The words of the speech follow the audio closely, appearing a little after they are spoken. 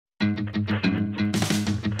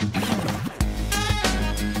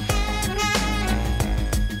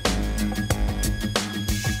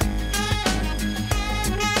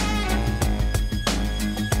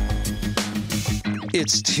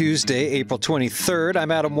It's Tuesday, April 23rd. I'm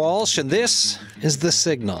Adam Walsh, and this is The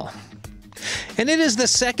Signal. And it is the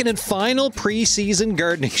second and final preseason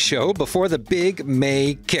gardening show before the big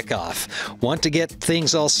May kickoff. Want to get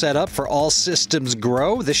things all set up for all systems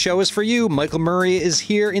grow? The show is for you. Michael Murray is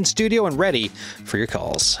here in studio and ready for your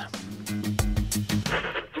calls.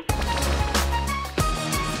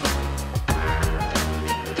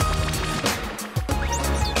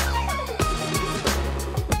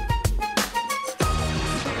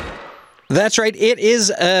 That's right. It is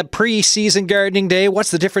a preseason gardening day. What's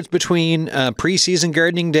the difference between a preseason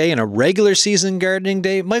gardening day and a regular season gardening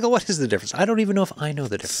day? Michael, what is the difference? I don't even know if I know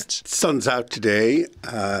the difference. Sun's out today.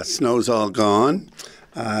 Snow's all gone.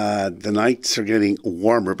 The nights are getting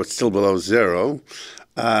warmer, but still below zero.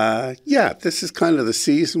 This is kind of the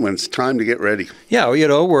season when it's time to get ready. Yeah, you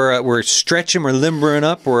know, we're stretching, we're limbering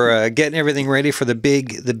up, we're getting everything ready for the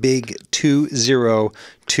big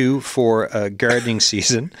 2024 gardening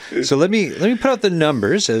season. So let me put out the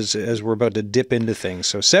numbers as we're about to dip into things.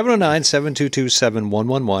 So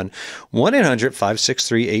 709-722-7111,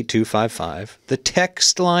 1-800-563-8255. The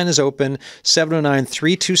text line is open,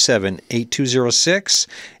 709-327-8206,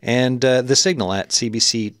 and the signal at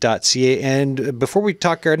cbc.ca. And before we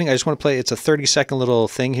talk gardening, I just want to play, it's a 30-second little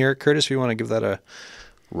thing here. Curtis, if you want to give that a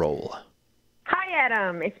roll. Hi,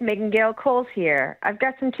 Adam. It's Megan Gale Coles here. I've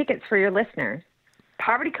got some tickets for your listeners.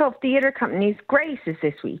 Poverty Cove Theatre Company's Grace is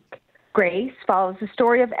this week. Grace follows the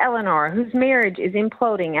story of Eleanor, whose marriage is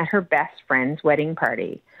imploding at her best friend's wedding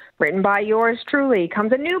party. Written by yours truly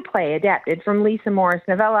comes a new play adapted from Lisa Morris'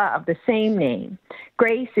 novella of the same name.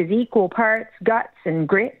 Grace is equal parts guts and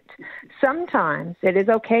grit. Sometimes it is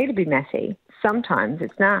okay to be messy. Sometimes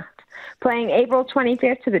it's not. Playing April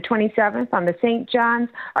 25th to the 27th on the St. John's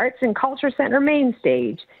Arts and Culture Center main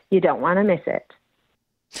stage. You don't want to miss it.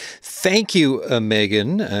 Thank you,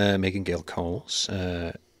 Megan Gale Coles,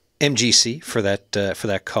 MGC, for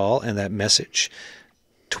that call and that message.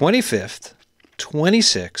 25th,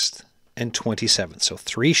 26th, and 27th. So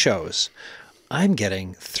 3 shows. I'm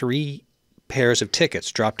getting 3 pairs of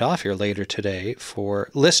tickets dropped off here later today for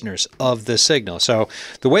listeners of The Signal. So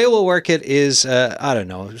the way we'll work it is, I don't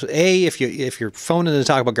know, if you're phoning to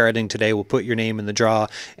talk about gardening today, we'll put your name in the draw.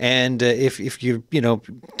 And if you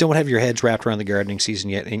don't have your heads wrapped around the gardening season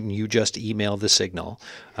yet and you just email The Signal,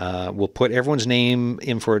 we'll put everyone's name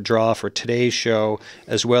in for a draw for today's show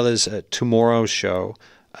as well as tomorrow's show.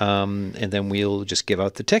 And then we'll just give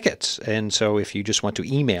out the tickets. And so if you just want to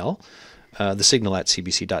email the signal at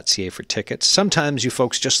cbc.ca for tickets. Sometimes you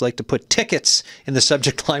folks just like to put tickets in the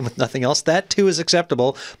subject line with nothing else. That too is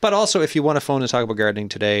acceptable. But also if you want to phone and talk about gardening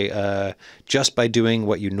today, just by doing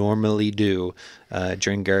what you normally do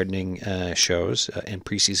during gardening shows and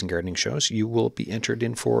preseason gardening shows, you will be entered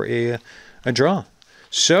in for a draw.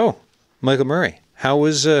 So, Michael Murray, how are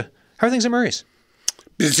things at Murray's?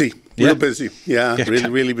 Busy. Real busy. Yeah,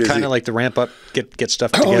 really busy. Kind of like the ramp up, get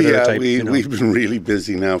stuff together. Oh, yeah, type, we've been really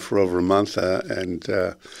busy now for over a month, and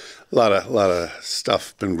a lot of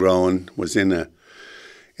stuff been growing. Was in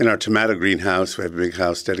our tomato greenhouse. We have a big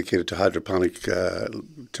house dedicated to hydroponic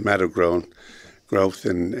tomato growth,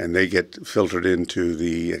 and they get filtered into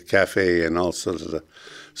the cafe and also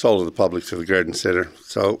sold to the public through the garden center.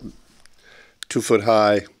 So 2-foot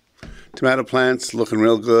high tomato plants looking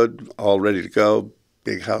real good, all ready to go.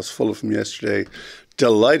 Big house full of them yesterday.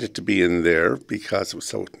 Delighted to be in there because it was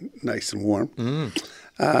so nice and warm.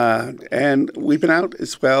 And we've been out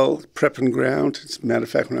as well, prepping ground. As a matter of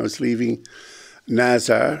fact, when I was leaving,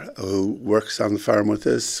 Nazar, who works on the farm with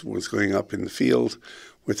us, was going up in the field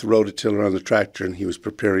with the rototiller on the tractor, and he was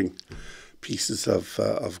preparing pieces of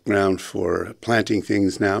ground for planting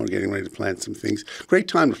things now and getting ready to plant some things. Great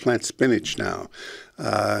time to plant spinach now.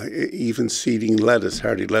 Even seeding lettuce,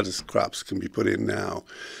 hardy lettuce crops can be put in now.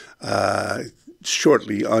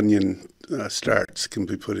 Shortly, onion starts can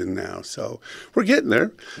be put in now. So we're getting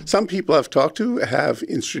there. Some people I've talked to have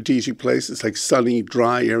in strategic places like sunny,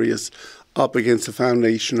 dry areas up against the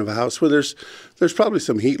foundation of a house where there's probably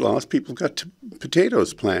some heat loss. People got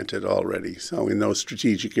potatoes planted already, so in those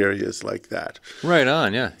strategic areas like that. Right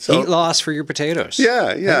on, yeah. So, heat loss for your potatoes.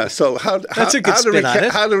 Yeah. So how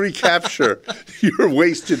to recapture your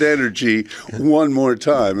wasted energy one more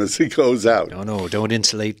time as it goes out? No, don't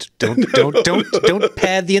insulate. Don't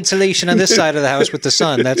pad the insulation on this side of the house with the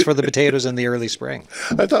sun. That's for the potatoes in the early spring.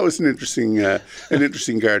 I thought it was an interesting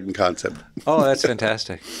garden concept. Oh, that's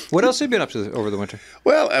fantastic. What else have you been up to over the winter?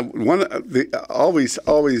 Well, always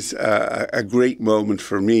a great moment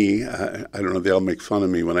for me. I don't know, they all make fun of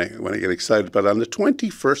me when I get excited, but on the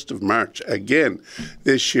 21st of March, again,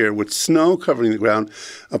 this year, with snow covering the ground,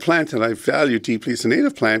 a plant that I value deeply is a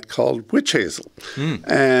native plant called witch hazel.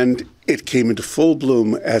 And it came into full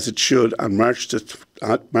bloom, as it should, on March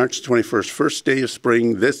 21st, first day of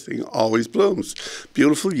spring. This thing always blooms.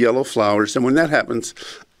 Beautiful yellow flowers, and when that happens,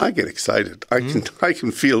 I get excited. I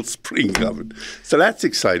can feel spring coming. So that's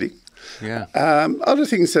exciting. Yeah. Other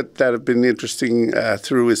things that have been interesting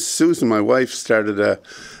through is Susan, my wife, started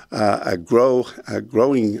a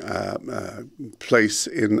growing place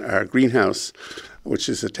in our greenhouse, which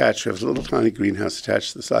is attached. We have a little tiny greenhouse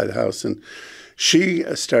attached to the side of the house, and she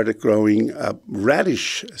started growing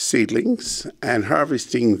radish seedlings and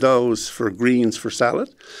harvesting those for greens for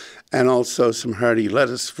salad, and also some hardy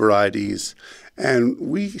lettuce varieties.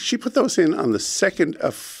 And she put those in on the 2nd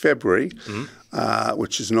of February,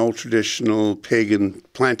 which is an old traditional pagan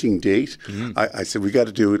planting date. I said, we got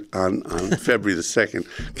to do it on February the 2nd.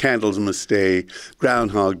 Candlemas Day,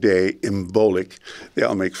 Groundhog Day, Embolic. They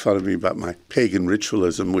all make fun of me about my pagan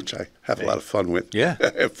ritualism, which I have a lot of fun with. Yeah.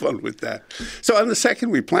 I have fun with that. So on the 2nd,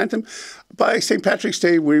 we plant them. By St. Patrick's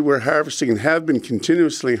Day, we were harvesting and have been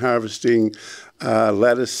continuously harvesting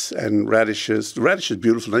lettuce and radishes. The radish is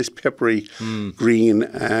beautiful, nice peppery green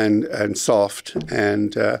and soft.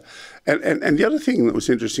 And the other thing that was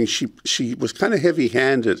interesting, she was kind of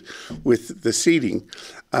heavy-handed with the seeding,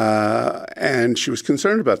 and she was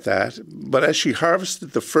concerned about that. But as she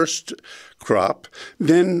harvested the first crop,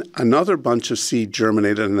 then another bunch of seed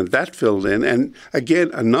germinated, and that filled in, and again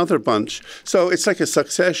another bunch. So it's like a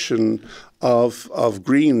succession of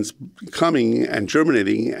greens coming and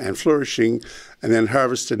germinating and flourishing, and then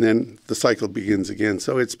harvest, and then the cycle begins again.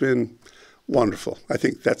 So it's been wonderful. I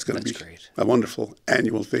think that's going to be great. A wonderful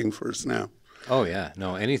annual thing for us now. Oh yeah,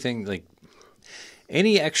 no, anything like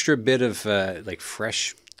any extra bit of like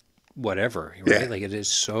fresh whatever, right? Yeah. Like it is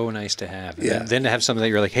so nice to have. And Yeah. then to have something that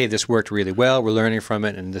you're like, hey, this worked really well. We're learning from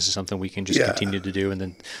it, and this is something we can just continue to do. And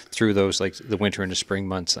then through those like the winter and the spring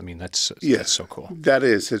months, I mean, that's so cool.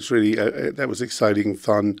 It's really that was exciting,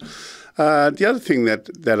 fun. The other thing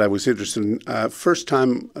that I was interested in, first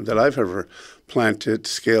time that I've ever planted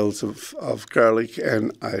scales of garlic,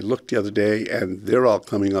 and I looked the other day, and they're all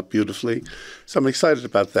coming up beautifully. So I'm excited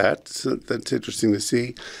about that. So that's interesting to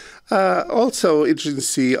see. Also interesting to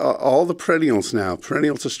see all the perennials now.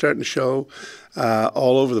 Perennials are starting to show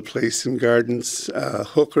all over the place in gardens.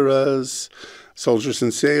 Heucheras, soldiers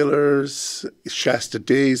and sailors, Shasta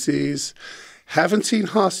daisies. Haven't seen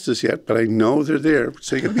hostas yet, but I know they're there.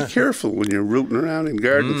 So you got to be careful when you're rooting around in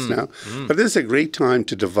gardens now. But this is a great time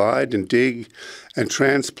to divide and dig and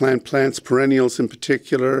transplant plants, perennials in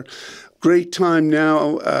particular. Great time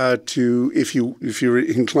now to, if you're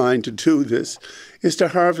inclined to do this, is to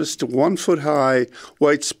harvest 1-foot-high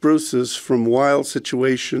white spruces from wild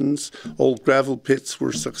situations, old gravel pits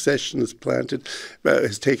where succession has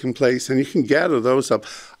taken place, and you can gather those up.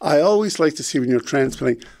 I always like to see when you're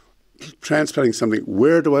transplanting something,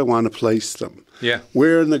 where do I want to place them? Yeah.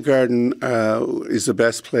 Where in the garden is the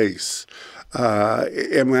best place?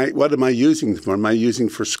 What am I using them for? Am I using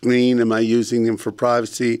for screen? Am I using them for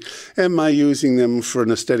privacy? Am I using them for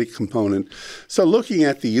an aesthetic component? So looking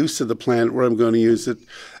at the use of the plant, where I'm going to use it,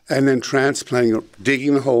 and then transplanting,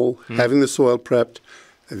 digging the hole, having the soil prepped,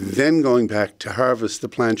 and then going back to harvest the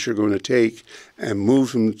plants you're going to take and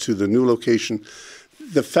move them to the new location.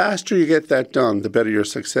 The faster you get that done, the better your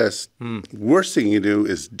success. Worst thing you do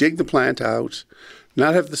is dig the plant out,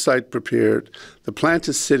 not have the site prepared. The plant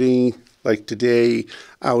is sitting, like today,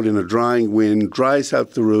 out in a drying wind, dries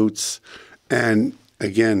out the roots, and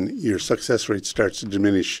again, your success rate starts to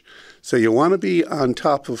diminish. So you want to be on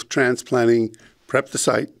top of transplanting, prep the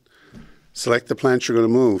site, select the plants you're going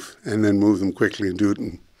to move, and then move them quickly and do it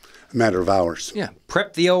in a matter of hours. Yeah,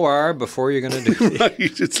 prep the OR before you're going to do it. Right,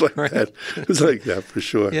 it's like that. It's like that for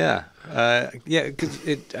sure. Yeah.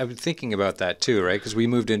 Because I was thinking about that too, right? Because we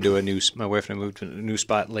moved into my wife and I moved to a new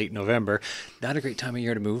spot late November. Not a great time of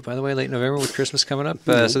year to move, by the way, late November with Christmas coming up.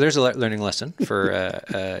 So there's a learning lesson for,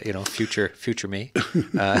 future me,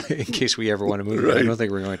 in case we ever want to move. Right. I don't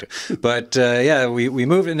think we're going to. But we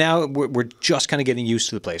moved, and now we're just kind of getting used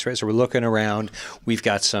to the place, right? So we're looking around. We've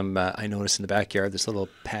got some, I noticed in the backyard, this little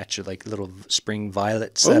patch of like little spring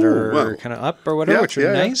violets that are kind of up or whatever, which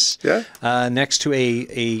are nice. Yeah. Next to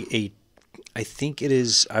a I think it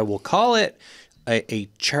is, I will call it a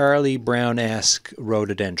Charlie Brown-esque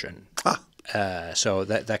rhododendron. So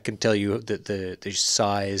that can tell you the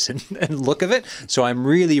size and look of it. So I'm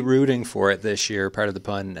really rooting for it this year, part of the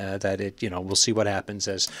pun, that it, we'll see what happens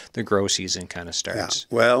as the grow season kind of starts.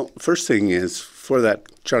 Yeah. Well, first thing is for that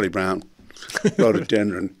Charlie Brown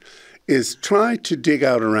rhododendron is try to dig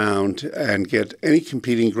out around and get any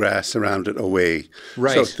competing grass around it away.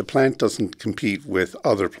 Right. So the plant doesn't compete with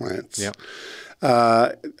other plants. Yeah.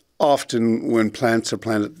 Often when plants are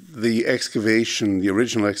planted, the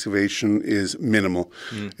original excavation is minimal.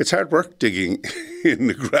 It's hard work digging in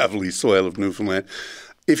the gravelly soil of Newfoundland.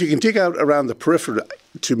 If you can dig out around the periphery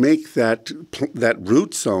to make that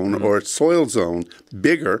root zone or soil zone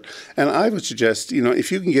bigger, and I would suggest,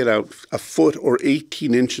 if you can get out a foot or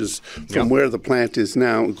 18 inches from where the plant is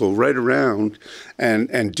now, go right around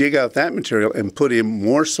and dig out that material and put in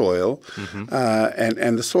more soil,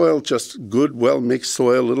 and the soil, just good, well-mixed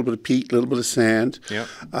soil, a little bit of peat, a little bit of sand,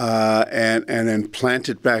 and then plant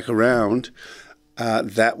it back around.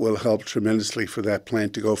 That will help tremendously for that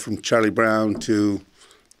plant to go from Charlie Brown to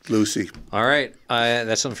Lucy. All right.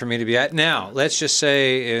 That's something for me to be at. Now, let's just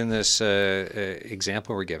say in this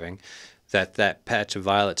example we're giving that patch of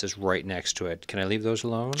violets is right next to it. Can I leave those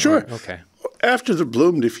alone? Sure. Okay. After they're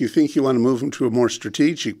bloomed, if you think you want to move them to a more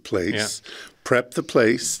strategic place, prep the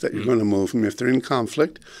place that you're going to move them. If they're in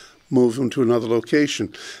conflict, move them to another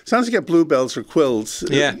location. Sounds like you got bluebells or quills.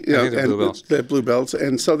 Yeah, I think they're bluebells. They're bluebells,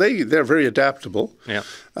 and so they're very adaptable. Yeah.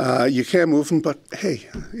 You can move them, but hey,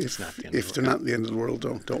 if they're not the end of the world,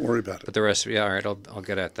 don't worry about it. But the rest, all right, I'll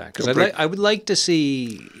get at that, because I would like to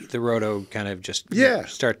see the rhodo kind of just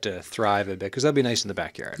start to thrive a bit, because that'd be nice in the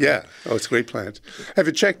backyard. Yeah. Right? Oh, it's a great plant. Have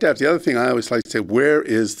you checked out the other thing? I always like to say, where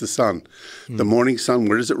is the sun? The morning sun.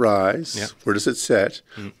 Where does it rise? Yeah. Where does it set?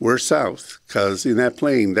 Where's south? Because in that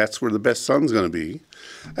plane, that's where the best sun's going to be.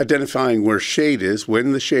 Identifying where shade is,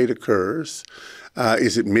 when the shade occurs.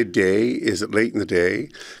 Is it midday? Is it late in the day?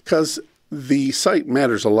 Because the site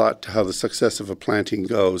matters a lot to how the success of a planting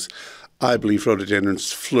goes. I believe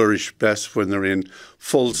rhododendrons flourish best when they're in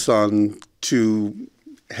full sun to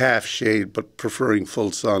half shade, but preferring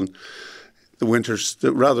full sun. The winters,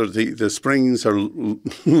 the springs are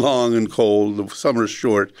long and cold. The summer is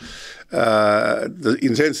short. The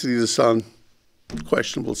intensity of the sun,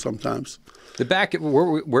 questionable sometimes. The back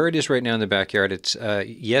where it is right now in the backyard, it's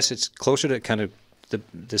it's closer to kind of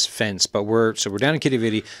this fence, but we're down in Kitty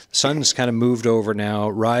Vitty. The sun's kind of moved over now,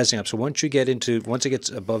 rising up. So once it gets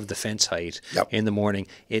above the fence height in the morning,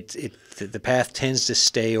 the path tends to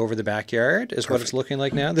stay over the backyard. Is what it's looking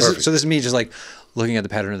like now. This is me just like looking at the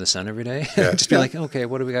pattern of the sun every day. Just be like, okay,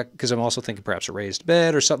 what do we got? Because I'm also thinking perhaps a raised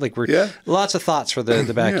bed or something. Lots of thoughts for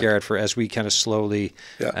the backyard for as we kind of slowly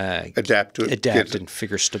adapt to it, and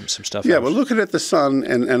figure some stuff out. Yeah, well, looking at the sun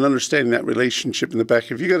and understanding that relationship in the back.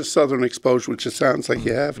 If you got a southern exposure, which it sounds like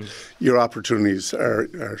you have, your opportunities are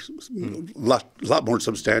a lot more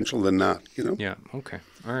substantial than not. Yeah. Okay.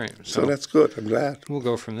 All right. So that's good. I'm glad. We'll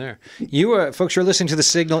go from there. You folks are listening to The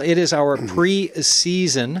Signal. It is our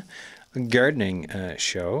pre-season gardening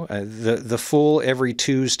show. The full every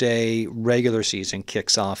Tuesday regular season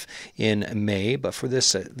kicks off in May, but for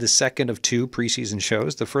this the second of two preseason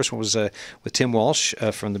shows. The first one was with Tim Walsh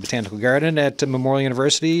from the Botanical Garden at Memorial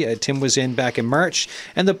University. Tim was in back in March,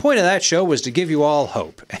 and the point of that show was to give you all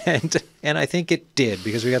hope, and I think it did,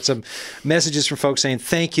 because we got some messages from folks saying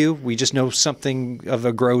thank you. We just know something of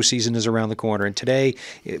a grow season is around the corner, and today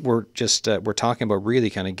we're talking about really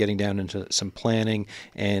kind of getting down into some planning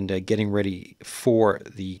and getting ready for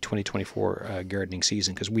the 2024 gardening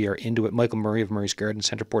season, because we are into it. Michael Murray of Murray's Garden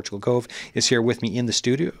Centre, Portugal Cove, is here with me in the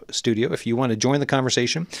studio. If you want to join the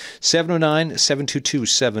conversation,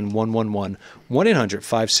 709-722-7111,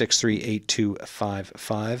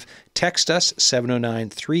 1-800-563-8255. Text us,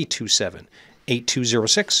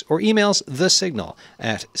 709-327-8206, or emails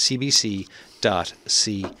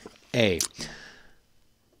thesignal@cbc.ca.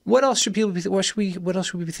 What else should people be? What should we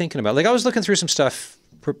be thinking about? Like, I was looking through some stuff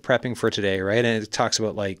prepping for today, right? And it talks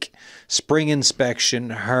about like spring inspection,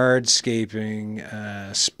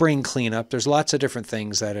 hardscaping, spring cleanup. There's lots of different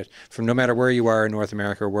things that from no matter where you are in North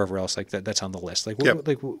America or wherever else, like that's on the list. Like,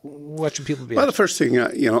 what should people be? Well, the first thing,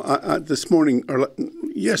 this morning or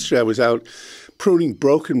yesterday, I was out pruning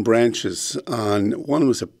broken branches on one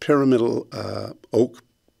was a pyramidal oak,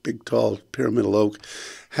 big tall pyramidal oak,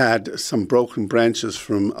 had some broken branches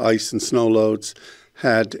from ice and snow loads.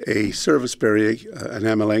 Had a serviceberry, an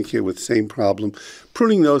amelanchier with the same problem,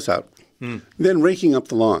 pruning those out, then raking up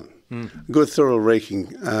the lawn. Good thorough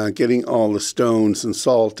raking, getting all the stones and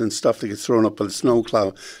salt and stuff that gets thrown up by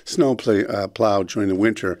the plow during the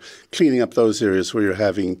winter, cleaning up those areas where you're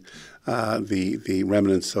having the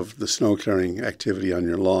remnants of the snow clearing activity on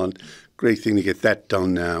your lawn. Great thing to get that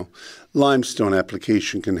done now. Limestone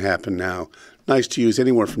application can happen now. Nice to use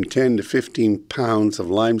anywhere from 10 to 15 pounds of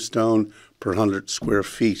limestone per 100 square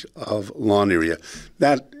feet of lawn area.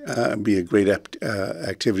 That would be a great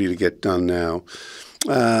activity to get done now.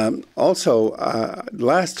 Also,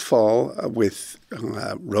 last fall with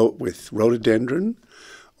rhododendron,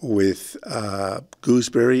 with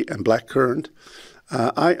gooseberry and blackcurrant,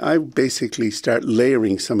 I basically start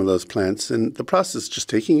layering some of those plants, and the process is just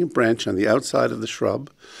taking a branch on the outside of the shrub,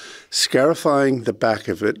 scarifying the back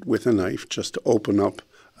of it with a knife just to open up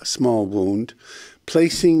a small wound,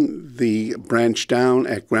 placing the branch down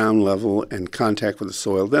at ground level and contact with the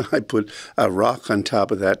soil. Then I put a rock on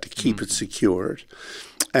top of that to keep it secured.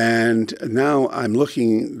 And now I'm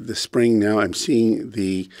looking this spring now, I'm seeing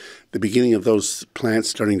the beginning of those plants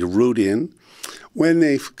starting to root in. When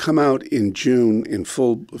they've come out in June in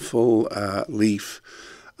full leaf,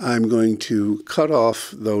 I'm going to cut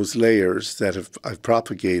off those layers that I've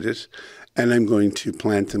propagated, and I'm going to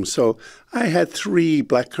plant them. So I had 3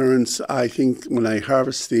 blackcurrants. I think when I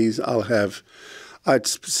harvest these, I'd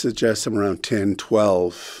suggest some around 10,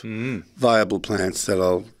 12 viable plants that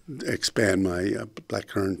I'll expand my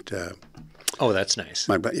blackcurrant. Oh, that's nice.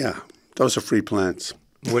 Yeah, those are free plants.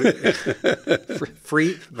 Free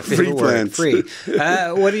plants. Free.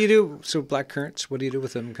 What do you do? So blackcurrants, what do you do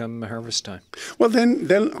with them come harvest time? Well,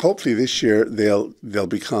 then hopefully this year they'll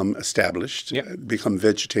become established, become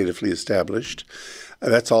vegetatively established.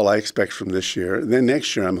 That's all I expect from this year. And then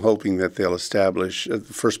next year, I'm hoping that they'll establish. The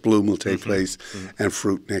first bloom will take place, and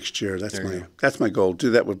fruit next year. That's my goal.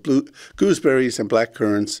 Do that with gooseberries and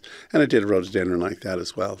blackcurrants, and I did a rhododendron like that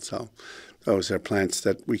as well. So those are plants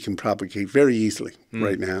that we can propagate very easily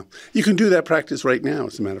right now. You can do that practice right now,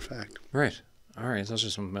 as a matter of fact. Right. All right. Those are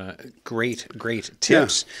some great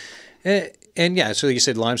tips. Yeah. And yeah, so you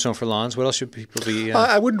said limestone for lawns. What else should people be?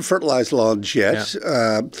 I wouldn't fertilize lawns yet.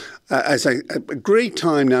 Yeah. A great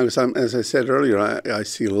time now, because as I said earlier, I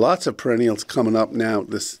see lots of perennials coming up now.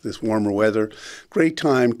 This warmer weather, great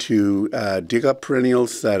time to dig up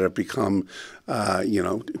perennials that have become,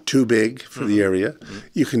 too big for the area.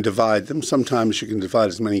 You can divide them. Sometimes you can divide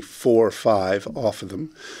as many 4 or 5 off of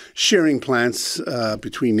them. Sharing plants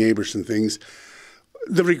between neighbors and things.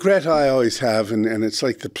 The regret I always have, and it's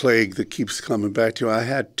like the plague that keeps coming back to you, I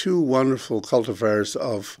had 2 wonderful cultivars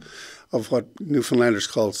of what Newfoundlanders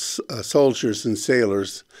call soldiers and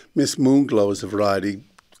sailors. Miss Moonglow is a variety,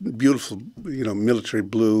 beautiful, military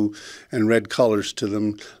blue and red colors to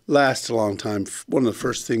them, last a long time, one of the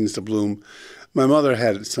first things to bloom. My mother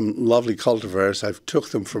had some lovely cultivars. I took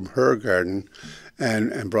them from her garden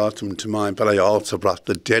and brought them to mine, but I also brought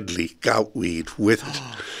the deadly goutweed with it.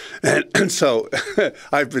 And so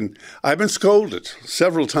I've been scolded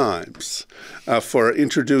several times for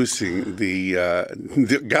introducing the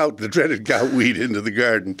dreaded goutweed into the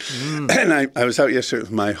garden. And I was out yesterday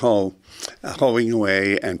with my hoe, hoeing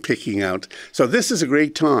away and picking out. So this is a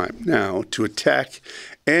great time now to attack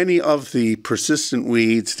any of the persistent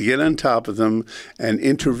weeds, to get on top of them and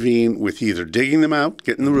intervene with either digging them out,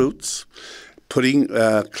 getting the roots, putting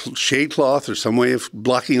shade cloth or some way of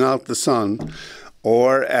blocking out the sun.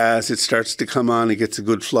 Or as it starts to come on, it gets a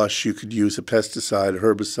good flush, you could use a pesticide, a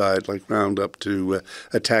herbicide like Roundup to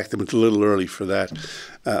attack them. It's a little early for that.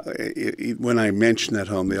 When I mention at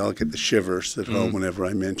home, they all get the shivers at home whenever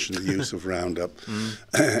I mention the use of Roundup.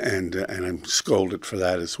 And I'm scolded for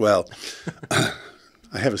that as well.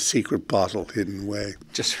 I have a secret bottle hidden away.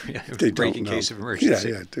 Just break in case of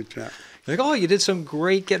emergency. Yeah. Like, oh, you did some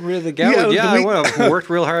great getting rid of the gout. I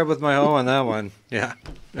worked real hard with my hoe on that one. Yeah.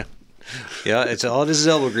 Yeah, it's all this is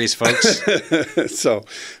elbow grease, folks. So,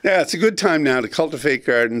 it's a good time now to cultivate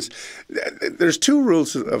gardens. There's 2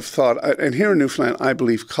 rules of thought, and here in Newfoundland, I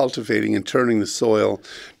believe cultivating and turning the soil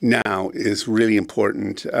now is really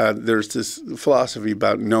important. There's this philosophy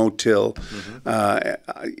about no-till.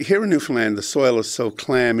 Here in Newfoundland, the soil is so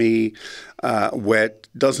clammy, wet,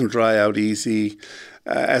 doesn't dry out easy.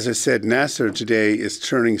 As I said, Nasser today is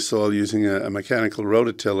turning soil using a mechanical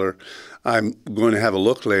rototiller. I'm going to have a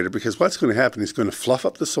look later because what's going to happen is going to fluff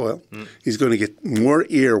up the soil. He's going to get more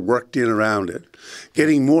air worked in around it.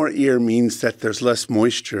 Getting more air means that there's less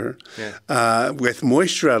moisture. With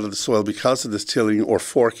moisture out of the soil because of this tilling or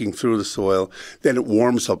forking through the soil, then it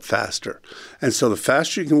warms up faster. And so the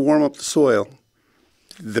faster you can warm up the soil,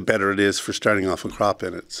 the better it is for starting off a crop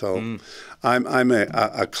in it. So I'm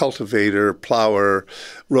a cultivator, plower,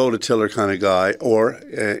 rototiller kind of guy, or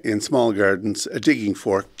in small gardens, a digging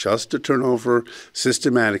fork just to turn over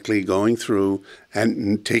systematically, going through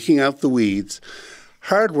and taking out the weeds.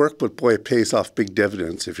 hard work, but boy, it pays off big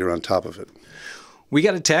dividends if you're on top of it. We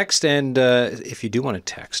got a text, and if you do want to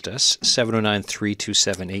text us,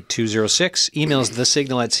 709-327-8206. Emails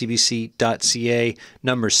thesignal@cbc.ca.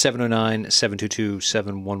 Number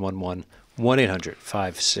 709-722-7111.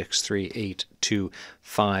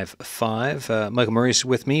 1-800-563-8255. Michael Murray's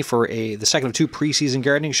with me for the second of two preseason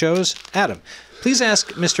gardening shows. Adam, please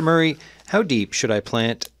ask Mr. Murray, how deep should I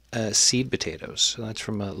plant seed potatoes? So that's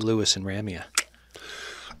from Lewis and Ramia.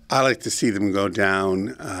 I like to see them go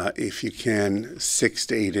down, if you can, 6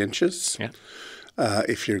 to 8 inches. Yeah.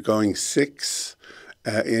 If you're going 6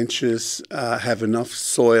 inches, have enough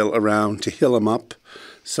soil around to hill them up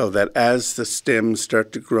so that as the stems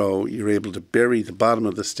start to grow, you're able to bury the bottom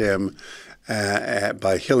of the stem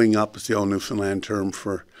by hilling up, is the old Newfoundland term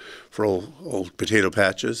for old potato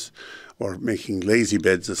patches, or making lazy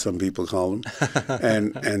beds, as some people call them,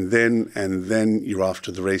 and then you're off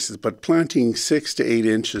to the races. But planting 6 to 8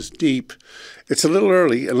 inches deep, it's a little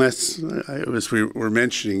early, unless, as we were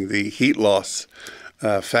mentioning, the heat loss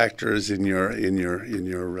factors in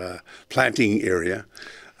your planting area.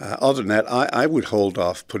 Other than that, I would hold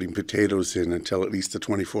off putting potatoes in until at least the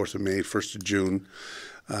 24th of May, 1st of June.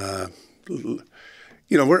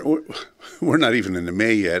 We're not even into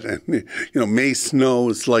May yet, and May snow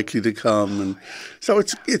is likely to come, and so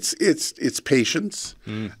it's patience,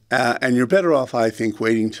 and you're better off, I think,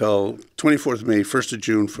 waiting till 24th of May, 1st of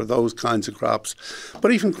June for those kinds of crops.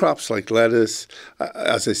 But even crops like lettuce,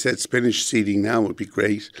 as I said, spinach seeding now would be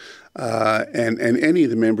great, and any of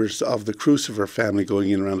the members of the crucifer family going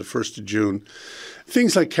in around the 1st of June.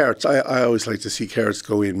 Things like carrots, I always like to see carrots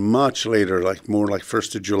go in much later, like more like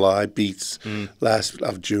 1st of July, beets, last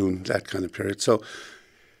of June, that kind of period. So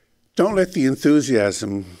don't let the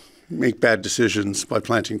enthusiasm make bad decisions by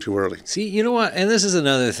planting too early. See, you know what? And this is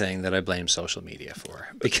another thing that I blame social media for,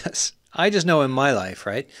 because I just know in my life,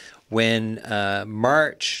 right, when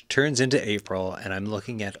March turns into April and I'm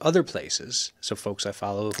looking at other places, so folks I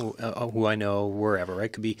follow who I know wherever,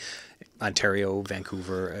 right, could be Ontario,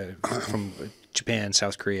 Vancouver, from Japan,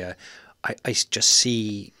 South Korea, I just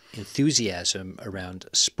see enthusiasm around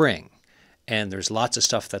spring, and there's lots of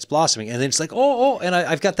stuff that's blossoming, and then it's like, and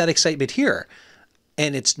I've got that excitement here,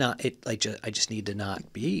 and it's not. I just need to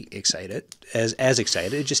not be excited as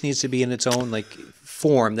excited. It just needs to be in its own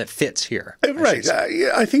form that fits here. Right.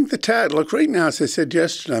 I think look, right now, as I said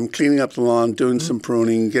yesterday, I'm cleaning up the lawn, doing some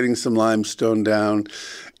pruning, getting some limestone down.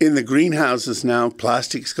 In the greenhouses now,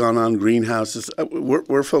 plastic's gone on greenhouses.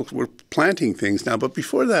 We're planting things now. But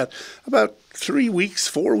before that, about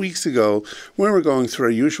 4 weeks ago, we were going through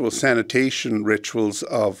our usual sanitation rituals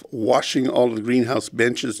of washing all of the greenhouse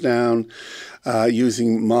benches down,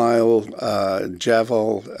 using mild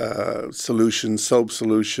Javel solutions, soap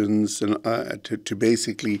solutions, and to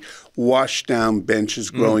basically wash down benches,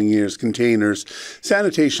 growing ears, containers.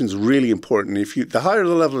 Sanitation is really important. The higher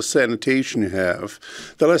the level of sanitation you have,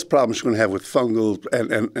 the less problems you're going to have with fungal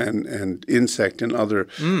and insect and other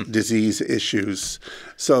disease issues.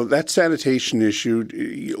 So that sanitation issue,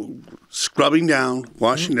 scrubbing down,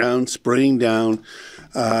 washing down, spraying down,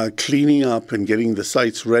 cleaning up and getting the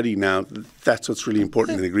sites ready now, that's what's really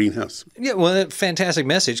important in the greenhouse. Yeah, well, fantastic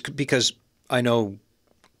message, because I know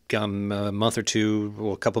a month or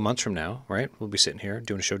two, a couple months from now, right, we'll be sitting here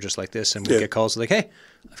doing a show just like this, and we'll get calls like, hey,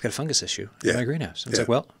 I've got a fungus issue in my greenhouse. And it's like,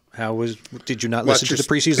 well, did you not listen to the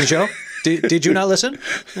preseason show? Did you not listen?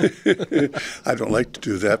 I don't like to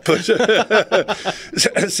do that, but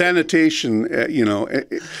sanitation,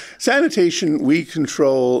 sanitation, weed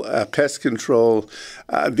control, pest control,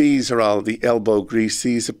 these are all the elbow grease.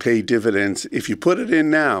 These pay dividends. If you put it in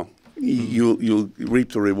now, you'll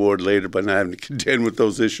reap the reward later by not having to contend with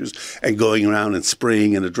those issues and going around and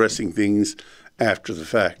spraying and addressing things after the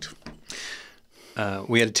fact.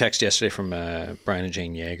 We had a text yesterday from Brian and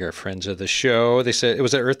Jane Yeager, friends of the show. They said it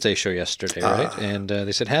was an Earth Day show yesterday, right? And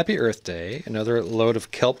they said, happy Earth Day. Another load of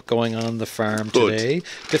kelp going on the farm today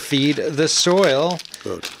to feed the soil.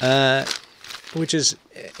 Good. Which is,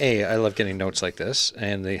 I love getting notes like this.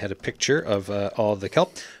 And they had a picture of all the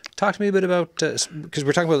kelp. Talk to me a bit about, because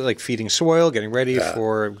we're talking about feeding soil, getting ready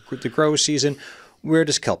for the grow season. Where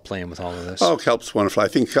does kelp play in with all of this? Oh, kelp's wonderful. I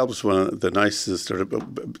think kelp is one of the nicest,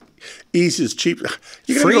 easiest, cheap.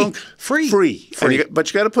 Free. But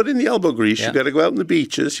you got to put in the elbow grease. Yeah. You got to go out in the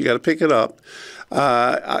beaches. You got to pick it up.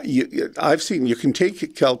 I've seen you can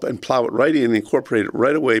take kelp and plow it right in, incorporate it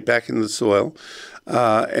right away back into the soil.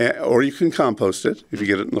 or you can compost it if you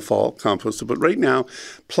get it in the fall, compost it. But right now,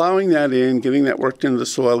 plowing that in, getting that worked into the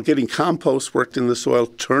soil, getting compost worked in the soil,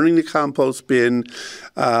 turning the compost bin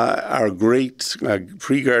are great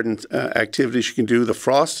pre-garden activities you can do. The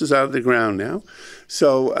frost is out of the ground now.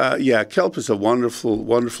 So, kelp is a wonderful,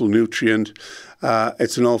 wonderful nutrient.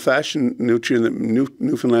 It's an old-fashioned nutrient that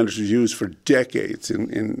Newfoundlanders have used for decades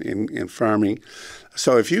in farming.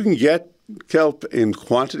 So if you can get kelp in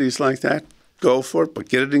quantities like that, go for it, but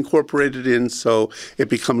get it incorporated in so it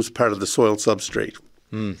becomes part of the soil substrate.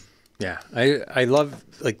 Yeah, I love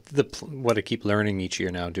what I keep learning each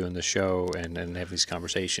year now doing the show and having these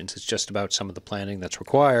conversations. It's just about some of the planning that's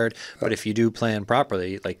required, but if you do plan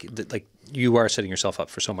properly, like you are setting yourself up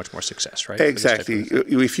for so much more success, right? Exactly.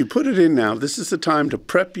 If you put it in now, this is the time to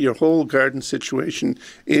prep your whole garden situation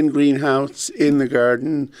in greenhouse, in the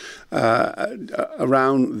garden,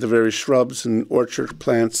 around the various shrubs and orchard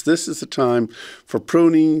plants. This is the time for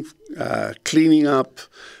pruning, cleaning up,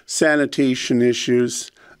 sanitation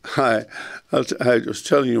issues. I was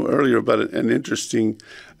telling you earlier about an interesting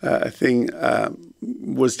thing.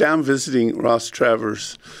 Was down visiting Ross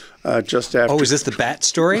Travers just after. Oh, is this the bat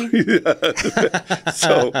story?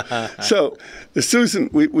 So Susan,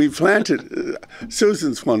 we planted.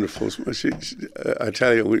 Susan's wonderful. I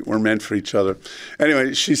tell you, we're meant for each other.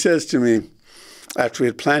 Anyway, she says to me, after we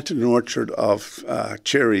had planted an orchard of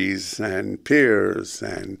cherries and pears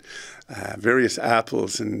and various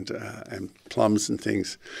apples and plums and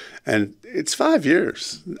things, and it's 5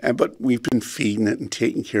 years, but we've been feeding it and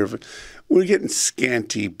taking care of it. We're getting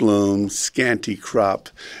scanty blooms, scanty crop.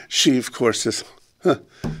 She, of course, says,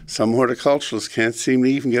 some horticulturalists can't seem to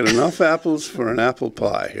even get enough apples for an apple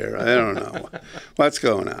pie here. I don't know what's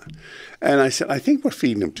going on. And I said, I think we're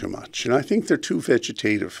feeding them too much. I think they're too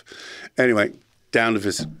vegetative. Anyway, down to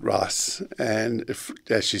visit Ross. And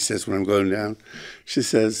as she says when I'm going down, she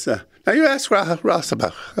says, now you ask Ross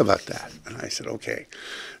about that. And I said, okay.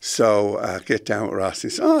 So get down with Ross. He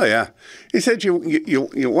said, oh, yeah. He said, you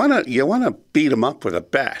want to beat him up with a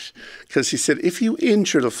bat. Because he said, if you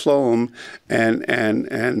injure the phloem and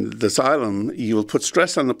the xylem, you will put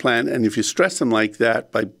stress on the plant. And if you stress them like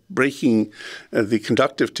that by breaking the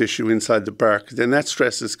conductive tissue inside the bark, then that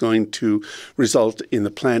stress is going to result in the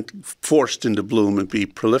plant forced into bloom and be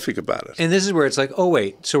prolific about it. And this is where it's like, oh,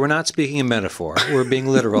 wait, so we're not speaking in metaphor. We're being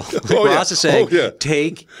literal. Ross is saying,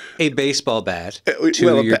 take a baseball bat to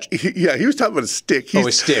your... he was talking about a stick.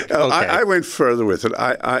 A stick. Okay. I went further with it.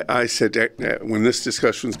 I said, when this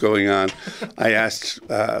discussion was going on, I asked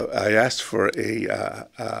for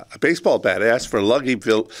a baseball bat. I asked for a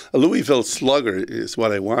Louisville Slugger is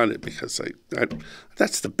what I wanted because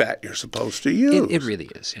that's the bat you're supposed to use. It really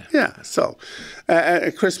is, yeah. Yeah. So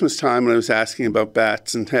at Christmas time, when I was asking about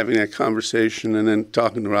bats and having that conversation and then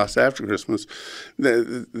talking to Ross after Christmas,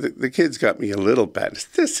 the kids got me a little bat.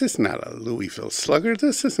 This is not a Louisville Slugger.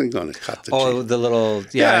 This isn't going to cut the cheese. Oh, the little,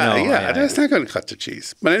 I know. Yeah, that's not going to cut the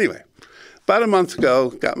cheese. But anyway, about a month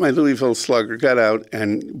ago, got my Louisville Slugger, got out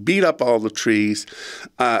and beat up all the trees.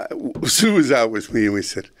 Sue was out with me and we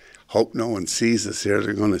said, hope no one sees us here.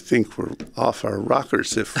 They're going to think we're off our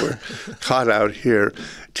rockers if we're caught out here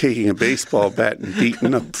taking a baseball bat and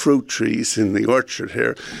beating up fruit trees in the orchard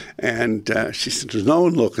here. And she said, there's no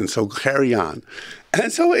one looking, so carry on.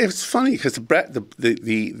 And so it's funny because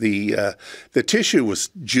the tissue was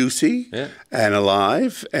juicy and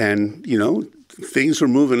alive, and things were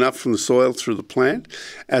moving up from the soil through the plant.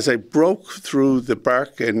 As I broke through the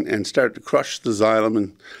bark and started to crush the xylem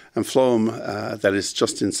and phloem that is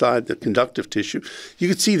just inside the conductive tissue, you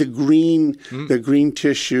could see the green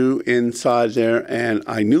tissue inside there, and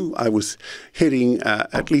I knew I was hitting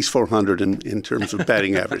at least 400 in terms of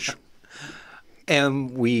batting average.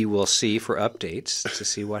 And we will see for updates to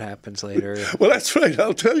see what happens later. Well, that's right.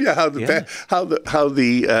 I'll tell you how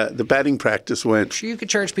the batting practice went. Sure, you could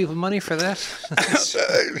charge people money for that.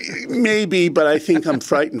 Maybe, but I think I'm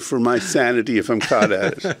frightened for my sanity if I'm caught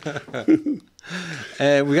at it.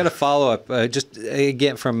 We got a follow up just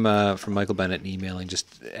again from Michael Bennett emailing, just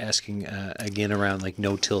asking again around like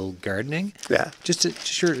no-till gardening. Yeah, just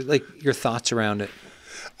your thoughts around it.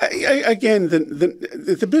 Again,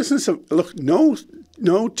 the business of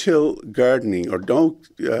no-till gardening or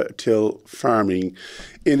no-till farming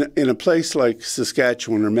in a place like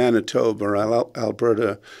Saskatchewan or Manitoba or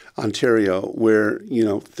Alberta, Ontario, where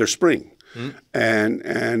they're spring.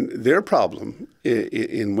 And their problem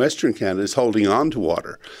in Western Canada is holding on to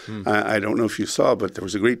water. I don't know if you saw, but there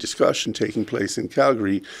was a great discussion taking place in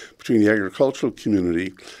Calgary between the agricultural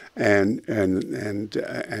community and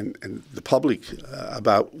the public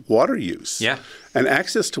about water use and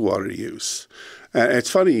access to water use. It's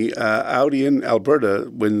funny, out in Alberta,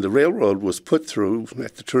 when the railroad was put through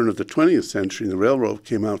at the turn of the 20th century, and the railroad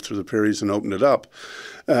came out through the prairies and opened it up,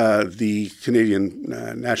 the Canadian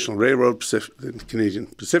National Railroad, the Canadian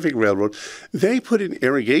Pacific Railroad, they put in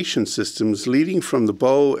irrigation systems leading from the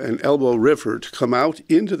Bow and Elbow River to come out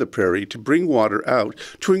into the prairie to bring water out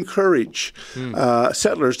to encourage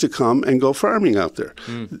settlers to come and go farming out there.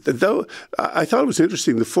 Though I thought it was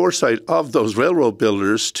interesting the foresight of those railroad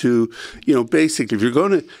builders to, basically,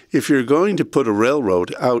 if you're going to put a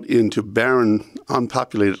railroad out into barren,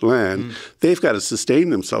 unpopulated land, they've got to sustain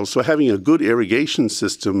themselves. So having a good irrigation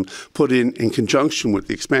system put in conjunction with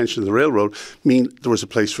the expansion of the railroad mean there was a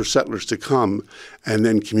place for settlers to come and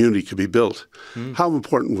then community could be built. How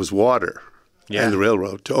important was water and the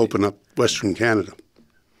railroad to open up Western Canada?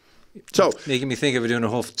 So making me think of doing a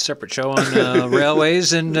whole separate show on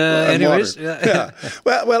railways and anyways. Yeah.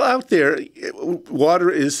 Well, out there, water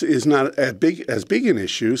is not as big an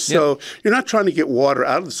issue. So you're not trying to get water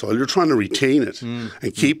out of the soil. You're trying to retain it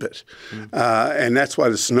and keep it. And that's why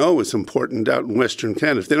the snow is important out in Western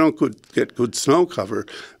Canada. If they don't get good snow cover,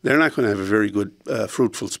 they're not going to have a very good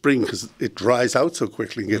fruitful spring because it dries out so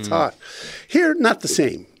quickly and gets hot. Here, not the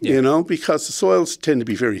same, because the soils tend to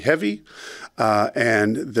be very heavy.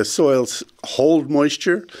 And the soils hold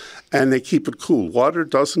moisture and they keep it cool. Water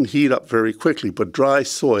doesn't heat up very quickly, but dry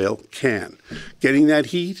soil can. Getting that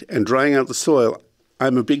heat and drying out the soil,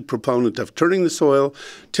 I'm a big proponent of turning the soil,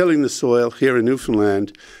 tilling the soil here in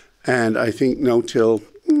Newfoundland, and I think no-till,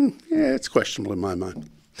 it's questionable in my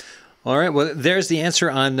mind. All right, well, there's the answer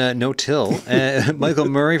on no-till. Michael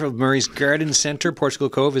Murray from Murray's Garden Centre, Portugal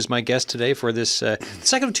Cove, is my guest today for this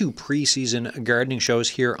second of two pre-season gardening shows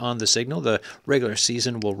here on The Signal. The regular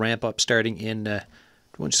season will ramp up starting in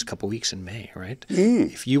just a couple weeks in May, right?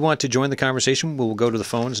 If you want to join the conversation, we'll go to the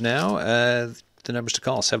phones now. The numbers to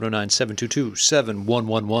call,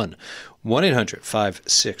 709-722-7111,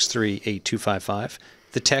 1-800-563-8255.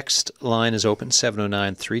 The text line is open,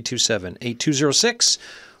 709-327-8206.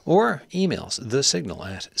 Or emails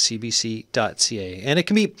thesignal@cbc.ca. And it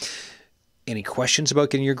can be any questions about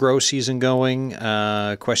getting your grow season going,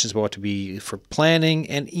 questions about what to be for planning,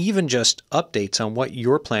 and even just updates on what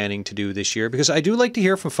you're planning to do this year. Because I do like to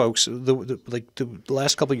hear from folks, the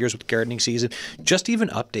last couple of years with the gardening season, just even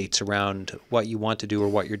updates around what you want to do or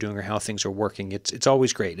what you're doing or how things are working. It's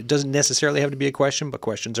always great. It doesn't necessarily have to be a question, but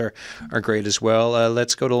questions are great as well.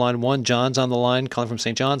 Let's go to line one. John's on the line, calling from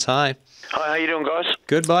St. John's. Hi. Hi, how you doing, guys?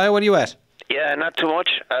 Goodbye. What are you at? Yeah, not too much.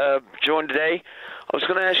 Joined today. I was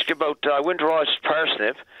going to ask you about winterized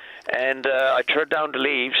parsnip, and I turned down the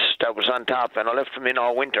leaves that was on top, and I left them in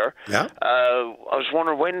all winter. Yeah. I was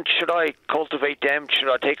wondering, when should I cultivate them? Should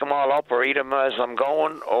I take them all up or eat them as I'm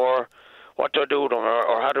going, or what do I do with them,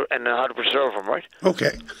 or how to preserve them, right?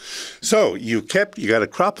 Okay. So you got a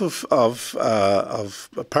crop of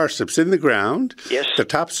parsnips in the ground. Yes. The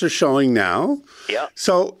tops are showing now. Yeah.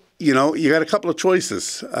 So you got a couple of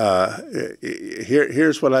choices.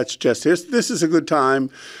 Here's what I'd suggest. This is a good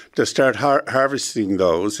time to start harvesting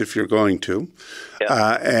those if you're going to,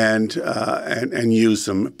 and use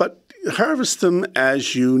them. But harvest them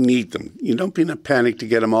as you need them. You don't be in a panic to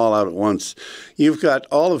get them all out at once. You've got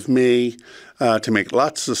all of May to make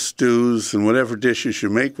lots of stews and whatever dishes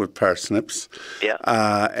you make with parsnips. Yeah.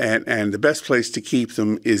 And the best place to keep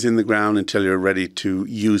them is in the ground until you're ready to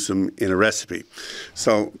use them in a recipe.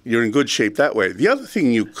 So you're in good shape that way. The other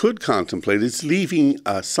thing you could contemplate is leaving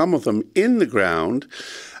some of them in the ground,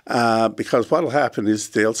 because what will happen is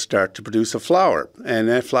they'll start to produce a flower, and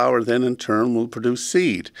that flower then in turn will produce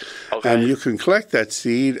seed. Okay. And you can collect that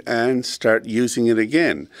seed and start using it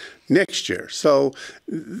again next year. So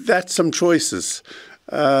that's some choices.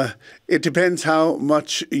 It depends how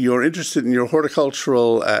much you're interested in your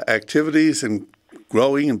horticultural activities and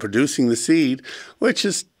growing and producing the seed, which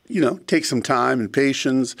is, takes some time and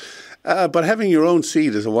patience. But having your own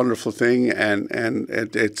seed is a wonderful thing, and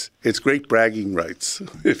it's great bragging rights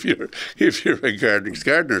if you're a gardener.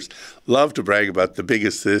 Gardeners love to brag about the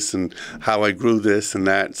biggest this and how I grew this and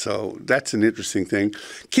that. So that's an interesting thing.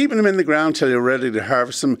 Keeping them in the ground till you're ready to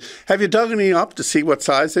harvest them. Have you dug any up to see what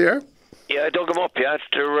size they are? Yeah, I dug them up. Yeah,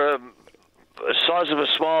 they're the size of a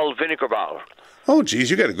small vinegar bottle. Oh,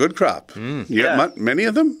 geez, you got a good crop. You got many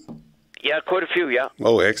of them? Yeah, quite a few, yeah.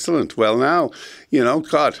 Oh, excellent. Well, now,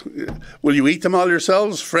 God, will you eat them all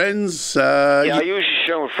yourselves, friends? I usually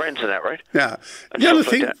share with friends and that, right? Yeah. And the other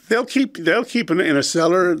stuff thing, like they'll keep in a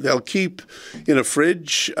cellar. They'll keep in a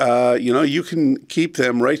fridge. You can keep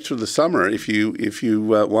them right through the summer if you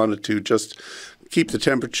wanted to. Just keep the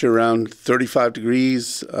temperature around 35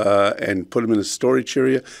 degrees and put them in a storage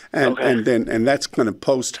area, and that's kind of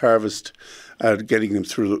post-harvest getting them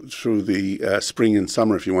through the spring and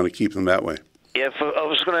summer if you want to keep them that way. Yeah, I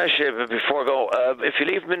was going to ask you before I go, if you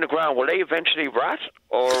leave them in the ground, will they eventually rot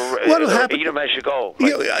or eat them as you go?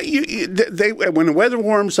 Like, when the weather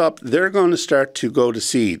warms up, they're going to start to go to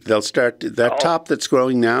seed. They'll start, top that's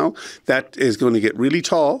growing now, that is going to get really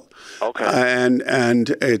tall. Okay.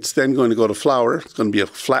 And it's then going to go to flower. It's going to be a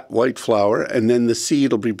flat white flower, and then the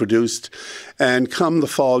seed will be produced. And come the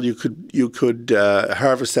fall, you could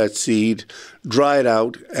harvest that seed, dry it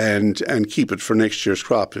out, and keep it for next year's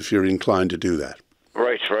crop if you're inclined to do that.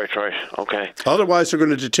 Right. Okay. Otherwise, they're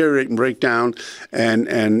going to deteriorate and break down, and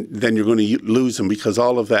then you're going to lose them because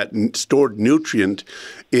all of that stored nutrient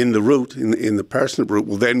in the root, in the parsnip root,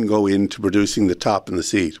 will then go into producing the top and the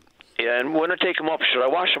seed. Yeah, and when I take them up, should I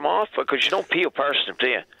wash them off? Because you don't peel parsnip, do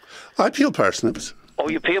you? I peel parsnips. Oh,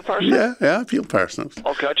 you peel parsnips? Yeah, I peel parsnips.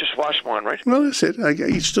 Okay, I just wash one, right? Well, that's it.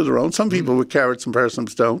 Each to their own. Some people with carrots and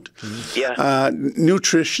parsnips don't. Yeah.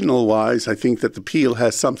 Nutritional-wise, I think that the peel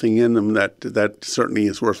has something in them that certainly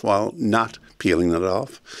is worthwhile not peeling it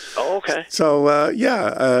off. Oh, okay. So,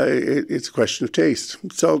 it's a question of taste.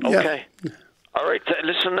 So, okay. Yeah. All right.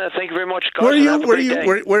 Listen, thank you very much, guys. Where are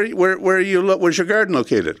you? Where's your garden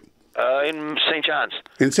located? In St. John's.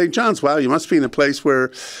 In St. John's, wow, you must be in a place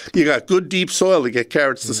where you got good deep soil to get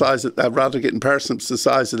carrots the size of that, rather getting parsnips the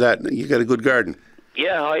size of that. You got a good garden.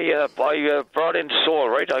 Yeah, I brought in soil,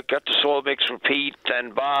 right? I got the soil mixed with peat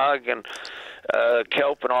and bog and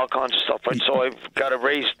kelp and all kinds of stuff, right? So I've got a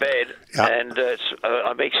raised bed, and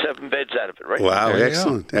I make 7 beds out of it, right? Wow,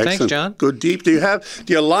 excellent. Thanks, John. Good deep. Do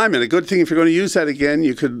you lime it? A good thing if you're going to use that again,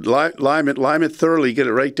 you could lime it thoroughly, get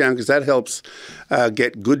it right down, because that helps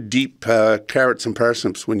get good deep carrots and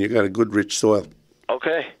parsnips when you got a good rich soil.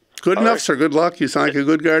 Okay. Good enough, sir. Good luck. You sound like a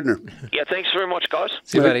good gardener. Yeah, thanks very much, guys.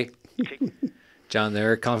 See you, buddy. John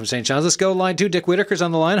there, calling from St. John's. Let's go line 2. Dick Whitaker's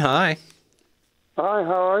on the line. Hi. Hi,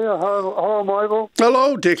 how are you? Hello, Michael.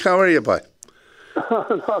 Hello, Dick. How are you, bud?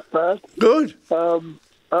 Not bad. Good. I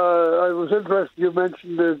was interested. You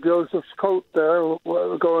mentioned the Joseph's coat there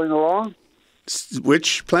going along.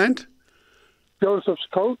 Which plant? Joseph's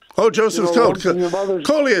coat. Oh, Joseph's coat.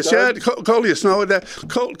 Coleus, yeah. Coleus, no.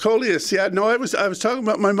 Coleus, yeah. No, I was talking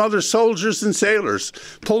about my mother's soldiers and sailors.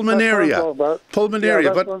 Pulmonaria.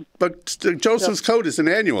 Pulmonaria. Yeah, but Joseph's coat is an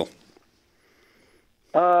annual.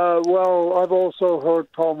 Well, I've also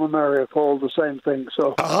heard pulmonaria called the same thing.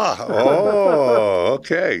 So.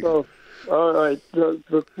 Okay. So, all right.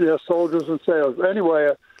 Soldiers and sailors.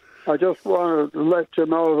 Anyway, I just wanted to let you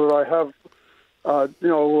know that I have,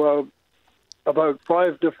 about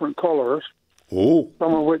 5 different colors. Oh.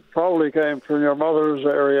 Some of which probably came from your mother's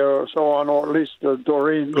area or so on, or at least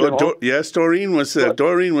Doreen. Yes, Doreen was a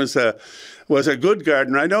good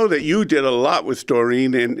gardener. I know that you did a lot with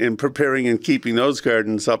Doreen in preparing and keeping those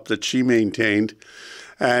gardens up that she maintained,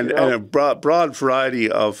 and a broad variety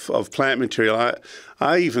of plant material.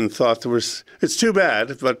 I even thought it's too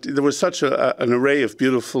bad, but there was such an array of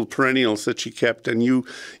beautiful perennials that she kept, and you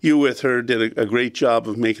with her did a great job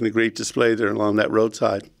of making a great display there along that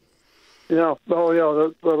roadside. Yeah,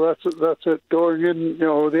 that's it. Going in,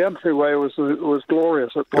 the entryway was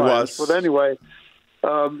glorious at times. It was. But anyway,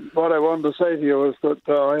 what I wanted to say to you is that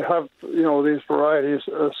I have, these varieties.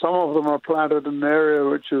 Some of them are planted in an area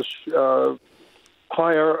which is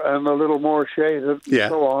higher and a little more shaded and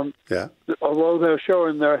so on. Yeah. Although they're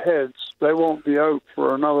showing their heads, they won't be out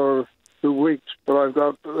for another 2 weeks. But I've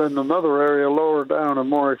got in another area lower down and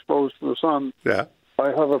more exposed to the sun. Yeah.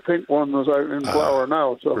 I have a pink one that's out in flower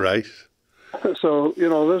now. So. Right. So, this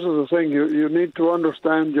is the thing. You need to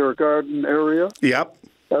understand your garden area. Yep.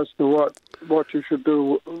 As to what you should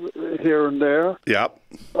do here and there. Yep.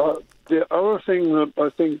 The other thing that I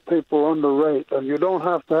think people underrate, and you don't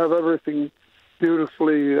have to have everything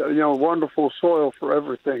beautifully, wonderful soil for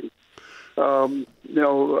everything. Good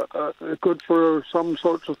for some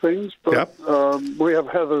sorts of things, but we have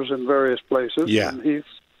heathers in various places and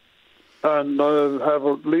heaths. And I have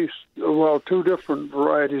at least, 2 different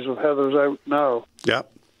varieties of heathers out now. Yeah.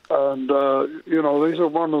 And, these are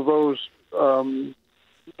one of those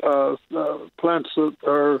plants that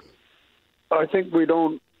are, I think we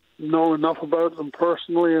don't know enough about them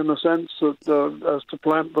personally in the sense that as to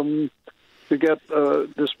plant them to get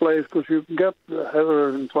displays, because you can get heather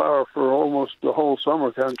in flower for almost the whole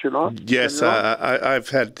summer, can't you not? Yes, I've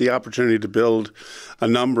had the opportunity to build a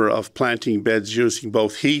number of planting beds using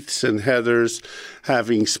both heaths and heathers,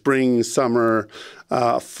 having spring, summer,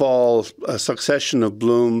 fall, a succession of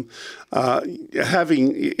bloom.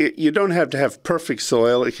 You don't have to have perfect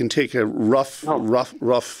soil. It can take a rough,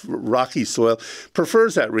 rocky soil.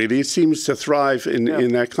 Prefers that really. It seems to thrive in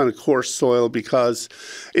that kind of coarse soil because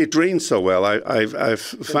it drains so well. I've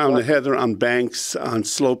found the heather on banks, on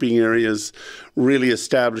sloping areas, really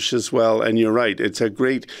establishes well. And you're right. It's a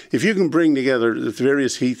great, if you can bring together the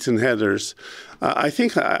various heaths and heathers. I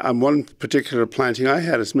think on one particular planting, I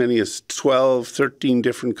had as many as 12, 13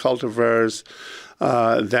 different cultivars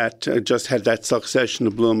that just had that succession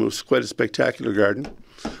of bloom. It was quite a spectacular garden.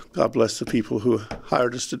 God bless the people who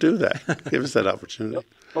hired us to do that, give us that opportunity.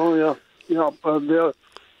 Oh, yeah.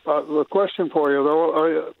 The question for you,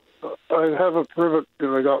 though, I have a privet that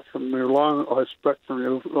I got from you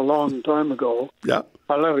a long time ago. Yeah.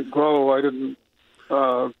 I let it grow. I didn't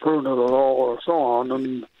prune it at all or so on,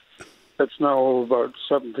 and it's now about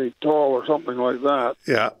 7 feet tall or something like that.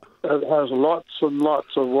 Yeah. It has lots and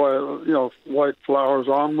lots of white flowers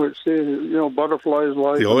on, which butterflies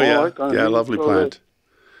like. Oh, yeah. That kind of thing. Lovely plant.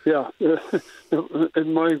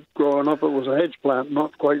 In my growing up, it was a hedge plant,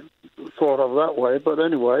 not quite thought of that way, but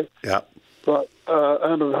anyway. Yeah. But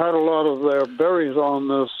and it had a lot of their berries on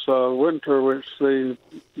this winter, which the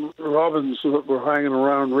robins that were hanging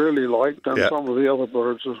around really liked, and some of the other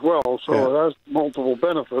birds as well. So it has multiple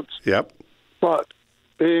benefits. Yep. But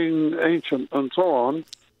being ancient and so on,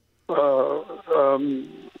 some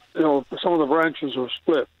of the branches are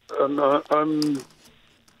split. And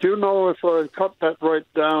do you know if I cut that right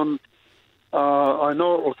down? I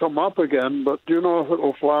know it will come up again, but do you know if it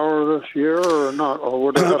will flower this year or not? Or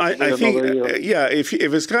would it have to be another year? Yeah, if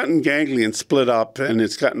it's gotten gangly and split up and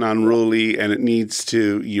it's gotten unruly and it needs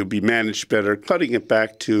to be managed better, cutting it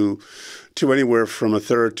back to anywhere from a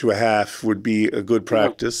third to a half would be a good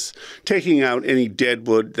practice. Taking out any dead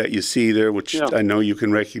wood that you see there, which I know you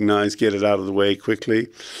can recognize, get it out of the way quickly.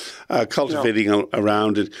 Cultivating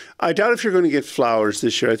around it. I doubt if you're going to get flowers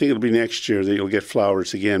this year. I think it'll be next year that you'll get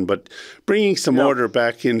flowers again. But bringing some order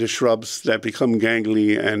back into shrubs that become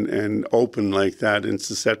gangly and open like that and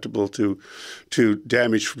susceptible to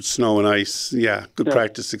damage from snow and ice, good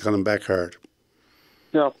practice to cut them back hard.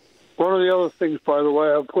 Yeah. One of the other things, by the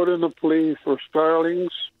way, I put in a plea for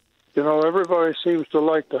starlings. Everybody seems to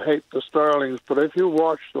like to hate the starlings, but if you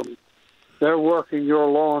watch them, they're working your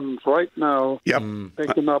lawns right now,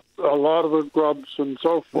 picking up a lot of the grubs and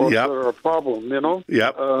so forth that are a problem,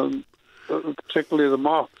 particularly the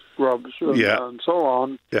moth grubs and so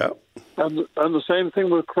on. Yeah. And the same thing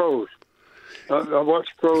with crows. I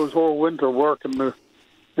watched crows all winter working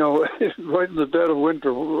right in the dead of winter.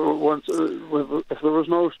 If there was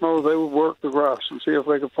no snow, they would work the grass and see if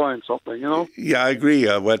they could find something. Yeah, I agree.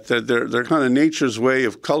 But they're kind of nature's way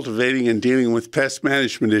of cultivating and dealing with pest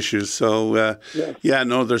management issues. So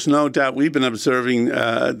there's no doubt. We've been observing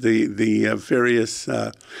the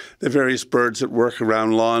various birds that work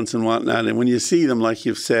around lawns and whatnot. And when you see them, like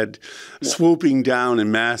you've said, swooping down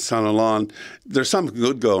in mass on a lawn, there's something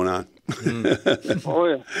good going on.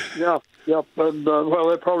 Oh yeah. Yep, and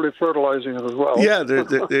they're probably fertilizing it as well. Yeah,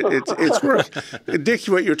 it's work. Dick,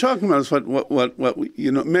 what you're talking about is what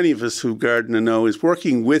many of us who garden and know is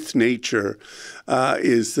working with nature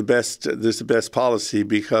is the best. There's the best policy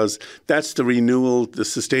because that's the renewal, the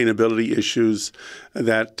sustainability issues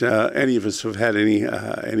that any of us who've had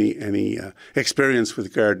any experience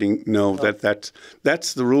with gardening know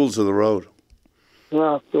that's the rules of the road.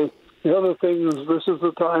 Yeah. The other thing is this is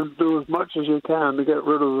the time to do as much as you can to get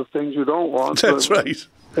rid of the things you don't want. That's right.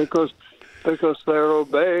 Because they're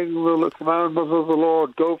obeying the commandment of the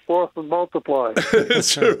Lord. Go forth and multiply.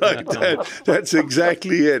 That's right. That's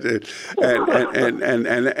exactly it.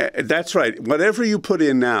 And that's right. Whatever you put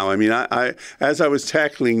in now, I mean, I as I was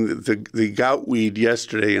tackling the gout weed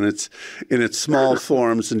yesterday in its small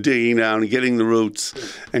forms and digging down and getting the roots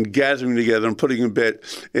and gathering together and putting them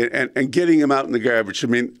and getting them out in the garbage. I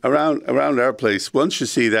mean, around our place, once you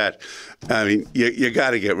see that, I mean, you got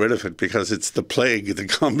to get rid of it because it's the plague that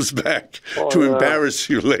comes back to embarrass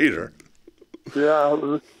you later.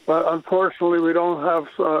 Yeah, but unfortunately we don't have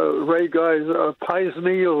Ray Guy's pies and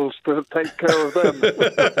eels to take care of them.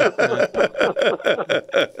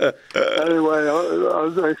 Anyway, I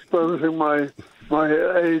was exposing my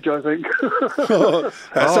age, I think.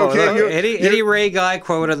 That's okay. Any Ray Guy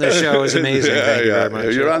quote on the show is amazing. Thank you very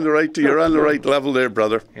much. You're on the right level there,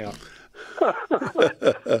 brother. Yeah.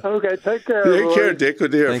 Okay, take care. Take care, Dick.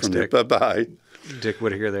 Good to hear Thanks, from Dick. you. Bye-bye. Dick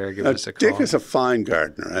Whittaker there, give us a call. Dick is a fine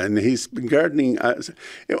gardener, and he's been gardening.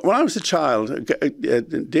 When I was a child,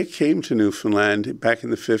 Dick came to Newfoundland back in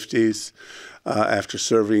the 50s after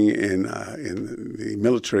serving in the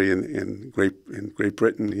military in Great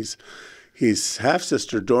Britain. his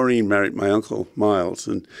half-sister, Doreen, married my uncle, Miles,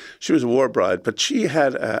 and she was a war bride, but she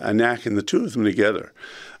had a knack in the two of them together.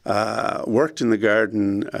 Worked in the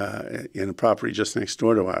garden in a property just next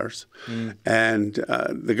door to ours. And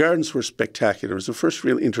the gardens were spectacular. It was the first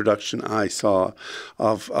real introduction I saw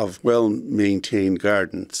of well-maintained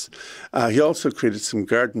gardens. He also created some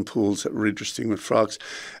garden pools that were interesting with frogs.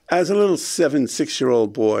 As a little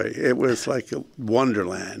 6-year-old boy, it was like a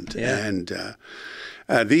wonderland. Yeah.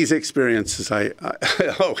 And these experiences, I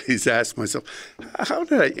always ask myself, how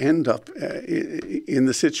did I end up in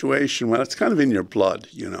the situation? Well, it's kind of in your blood,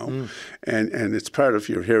 you know, and it's part of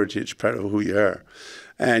your heritage, part of who you are,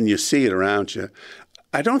 and you see it around you.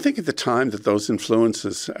 I don't think at the time that those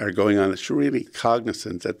influences are going on, it's really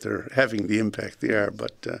cognizant that they're having the impact they are,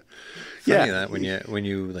 but Funny that when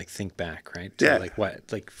you like think back, right? Yeah. Like what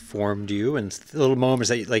like formed you, and little moments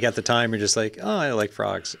that like at the time you're just like, oh, I like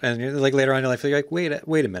frogs, and you're like later on in life you're like, wait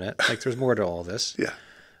a minute, like there's more to all this. Yeah.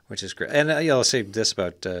 Which is great. And I'll say this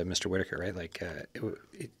about Mr. Whitaker, right? Like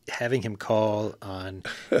having him call on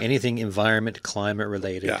anything environment, climate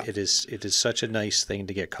related. Yeah. It is such a nice thing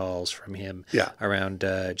to get calls from him. Yeah. Around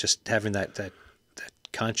just having that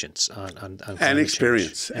conscience on and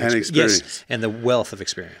experience change. and experience. Yes, and the wealth of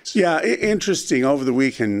experience. Yeah, interesting. Over the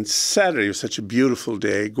weekend, Saturday was such a beautiful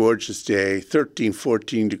day, gorgeous day, 13,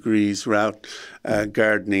 14 degrees. We're out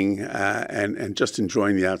gardening and just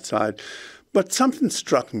enjoying the outside. But something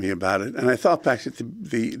struck me about it, and I thought back at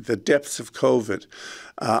the depths of COVID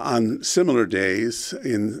on similar days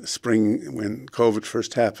in spring when COVID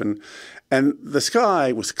first happened, and the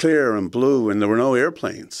sky was clear and blue, and there were no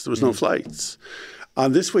airplanes, there was no flights.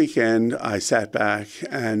 On this weekend, I sat back,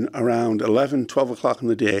 and around 11, 12 o'clock in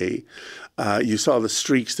the day, you saw the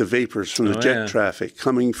streaks, the vapors from the jet traffic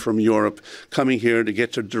coming from Europe, coming here to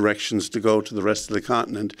get to directions to go to the rest of the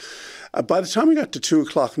continent. By the time we got to 2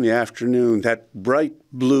 o'clock in the afternoon, that bright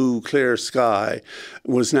blue, clear sky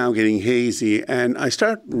was now getting hazy. And I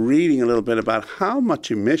start reading a little bit about how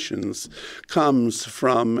much emissions comes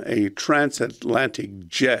from a transatlantic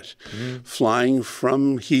jet flying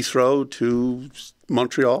from Heathrow to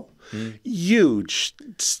Montreal. Huge,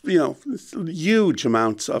 huge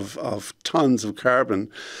amounts of tons of carbon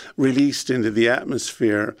released into the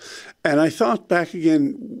atmosphere. And I thought back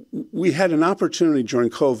again, we had an opportunity during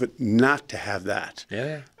COVID not to have that.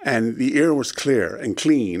 Yeah. And the air was clear and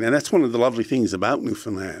clean. And that's one of the lovely things about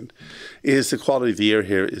Newfoundland, is the quality of the air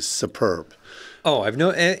here is superb. Oh,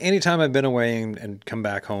 anytime I've been away and come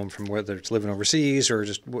back home from whether it's living overseas or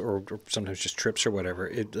sometimes just trips or whatever,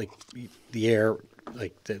 it like the air,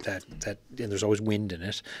 like that and there's always wind in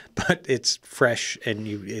it, but it's fresh and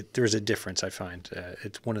there's a difference. I find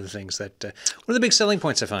it's one of the things that one of the big selling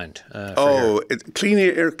points I find. Clean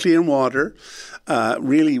air, clean water,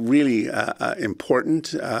 really, really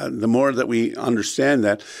important. The more that we understand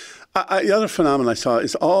that. The other phenomenon I saw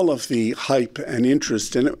is all of the hype and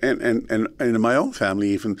interest, and in my own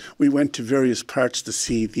family even, we went to various parts to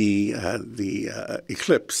see the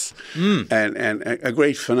eclipse, and a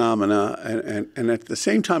great phenomena. And at the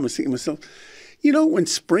same time, I was thinking to myself, you know, when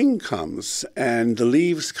spring comes and the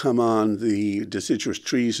leaves come on the deciduous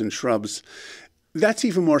trees and shrubs, that's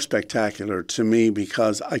even more spectacular to me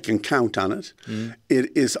because I can count on it.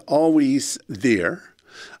 It is always there.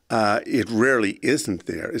 It rarely isn't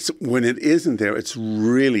there. When it isn't there, it's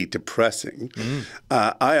really depressing.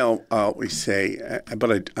 I always say,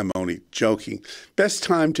 but I'm only joking, best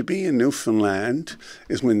time to be in Newfoundland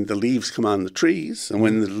is when the leaves come on the trees, and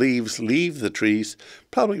when the leaves leave the trees,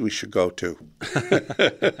 probably we should go too.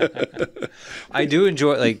 I do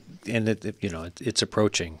enjoy, and it's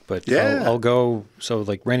approaching, but yeah. I'll go. So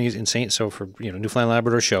like Rennie's in for Newfoundland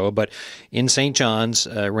Labrador show, but in St. John's,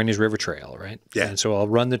 Rennie's River Trail, right? Yeah. And so I'll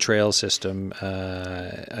run the trail system.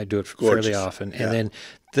 I do it fairly often, and then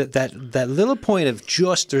that little point of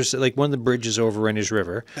there's like one of the bridges over Rennie's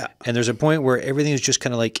River, and there's a point where everything is just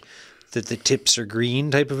kind of like the tips are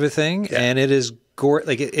green type of a thing, and it is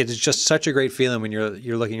it is just such a great feeling when you're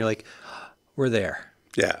looking, you're like, we're there.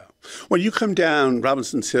 Yeah. When you come down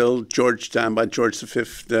Robinson's Hill, down by George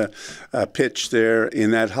V pitch there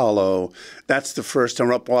in that hollow, that's the first,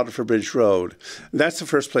 and up Waterford Bridge Road. That's the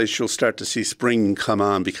first place you'll start to see spring come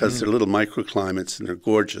on because they're little microclimates and they're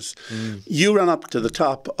gorgeous. You run up to the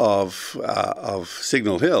top of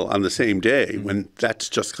Signal Hill on the same day when that's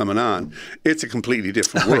just coming on. It's a completely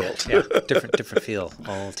different world. different feel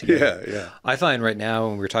altogether. Yeah. I find right now,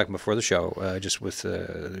 when we were talking before the show, just with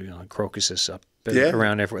crocuses up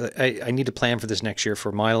around everywhere. I need to plan for this next year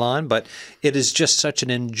for my lawn, but it is just such an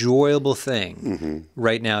enjoyable thing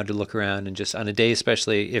right now to look around and just on a day,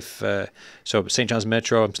 especially if so St. John's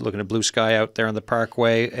Metro, I'm looking at blue sky out there on the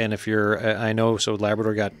Parkway, and if you're, I know, so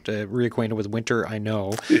Labrador got reacquainted with winter, I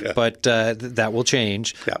know, but that will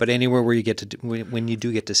change. Yeah. But anywhere where you get to, when you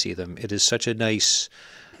do get to see them, it is such a nice,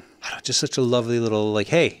 just such a lovely little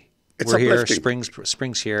hey. We're here,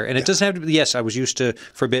 spring's here. And it doesn't have to be, yes, I was used to,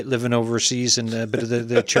 for a bit, living overseas and a bit of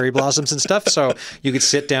the cherry blossoms and stuff. So you could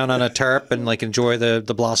sit down on a tarp and enjoy the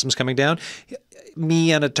blossoms coming down.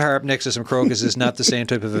 Me on a tarp next to some crocus is not the same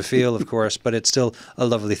type of a feel, of course, but it's still a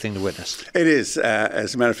lovely thing to witness. It is.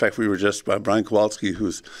 As a matter of fact, we were just, Brian Kowalski,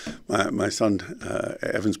 who's my son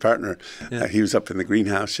Evan's partner, he was up in the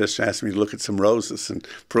greenhouse just asked me to look at some roses and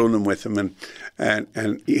prune them with him,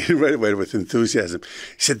 and he right away with enthusiasm.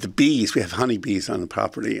 He said, the bees, we have honeybees on the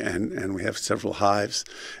property, and we have several hives.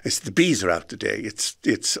 He said, the bees are out today.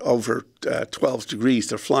 It's over 12 degrees.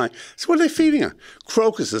 They're flying. So what are they feeding on?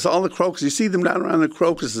 Crocuses, all the crocuses. You see them down around the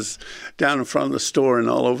crocuses down in front of the store and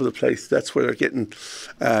all over the place. That's where they're getting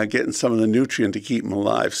some of the nutrient to keep them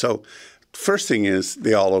alive. So first thing is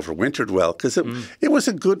they all overwintered well, because it was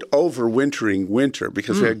a good overwintering winter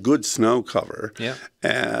because we had good snow cover. Yeah.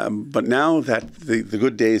 But now that the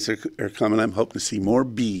good days are coming, I'm hoping to see more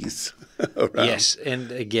bees around. Yes,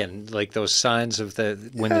 and again, those signs of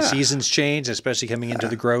when the seasons change, especially coming into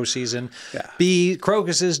the grow season,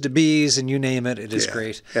 crocuses to bees, and you name it, it is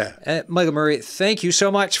great. Yeah. Michael Murray, thank you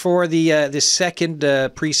so much for the second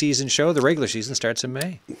preseason show. The regular season starts in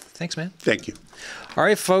May. Thanks, man. Thank you. All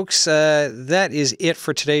right, folks, that is it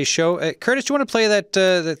for today's show. Curtis, do you want to play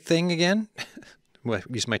that thing again? Well,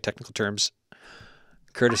 use my technical terms.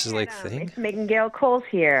 Curtis is thing. It's Megan Gale Coles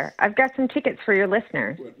here. I've got some tickets for your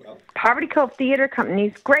listeners. Poverty Cove Theatre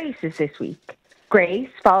Company's Grace is this week. Grace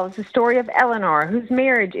follows the story of Eleanor, whose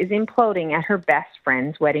marriage is imploding at her best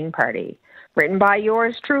friend's wedding party. Written by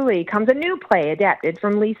yours truly comes a new play adapted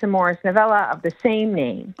from Lisa Morris' novella of the same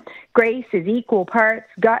name. Grace is equal parts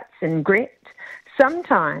guts and grit.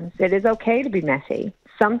 Sometimes it is okay to be messy.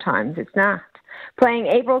 Sometimes it's not. Playing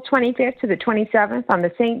April 25th to the 27th on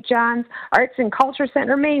the St. John's Arts and Culture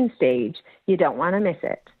Center main stage. You don't want to miss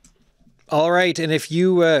it. All right, and if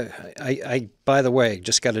you, I by the way,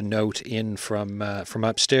 just got a note in from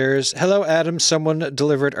upstairs. Hello, Adam. Someone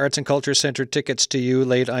delivered Arts and Culture Center tickets to you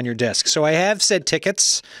laid on your desk. So I have said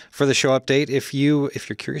tickets for the show update. If you're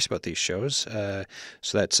curious about these shows, so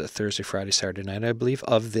that's a Thursday, Friday, Saturday night, I believe,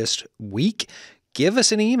 of this week. Give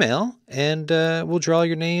us an email, and we'll draw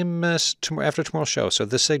your name after tomorrow's show. So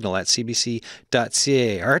the signal at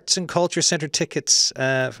cbc.ca. Arts and Culture Center tickets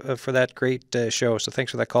for that great show. So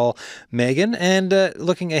thanks for that call, Megan. And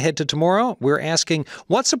looking ahead to tomorrow, we're asking,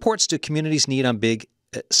 what supports do communities need on big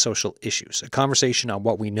social issues? A conversation on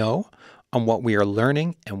what we know, on what we are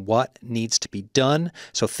learning, and what needs to be done.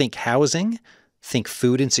 So think housing, think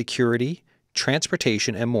food insecurity,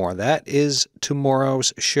 transportation, and more. That is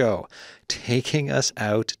tomorrow's show. Taking us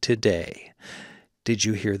out today. Did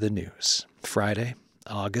you hear the news? Friday,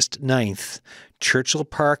 August 9th, Churchill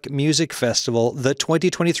Park Music Festival, the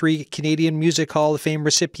 2023 Canadian Music Hall of Fame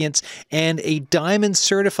recipients, and a Diamond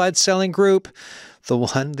Certified Selling Group, the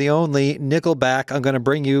one, the only, Nickelback. I'm going to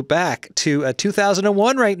bring you back to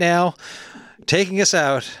 2001 right now, taking us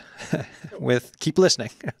out with, keep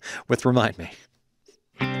listening, with Remind Me.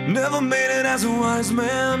 Never made it as a wise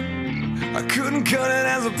man. I couldn't cut it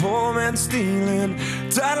as a poor man stealing.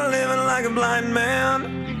 Tired of living like a blind man.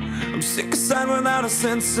 I'm sick aside without a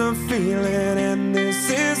sense of feeling. And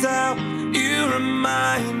this is how you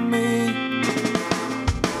remind me.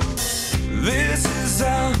 This is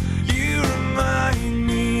how you remind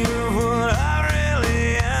me of what I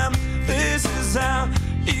really am. This is how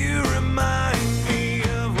you remind me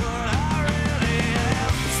of what I really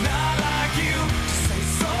am. It's not like you to say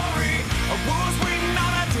sorry. I was waiting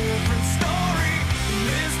on a different story. And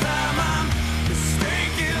this time I'm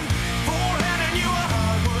mistaken for handing you a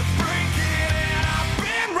heart worth breaking. And I've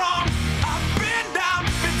been wrong, I've been down,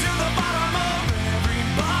 been to the bottom of every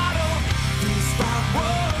bottle. These 5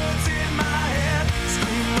 words in my head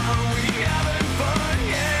scream, are we having fun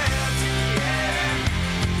yet? Yeah,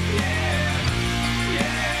 yeah,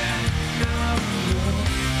 yeah, no, no,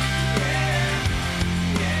 yeah,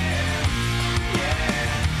 yeah, yeah,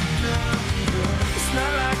 no, no. It's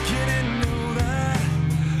not like you didn't know that.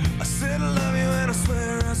 I said I love you and I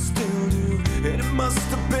swear I still do. And it must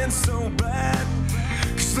have been so bad,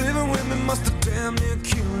 'cause living with me must have damn near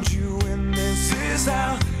killed you. And this is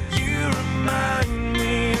how you remind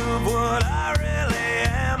me of what I really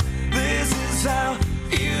am. This is how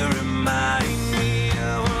you remind me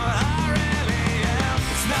of what I really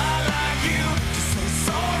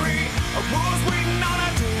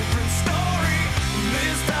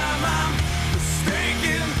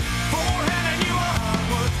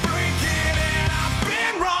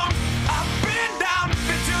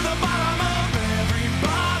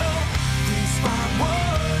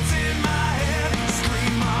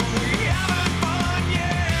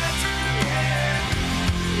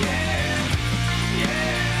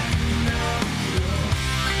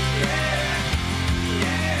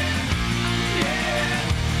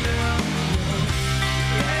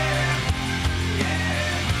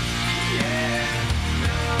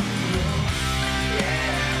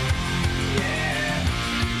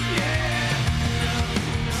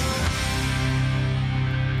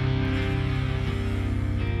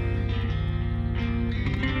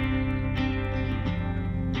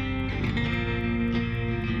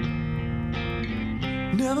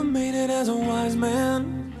never made it as a wise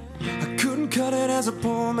man. I couldn't cut it as a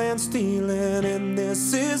poor man stealing. And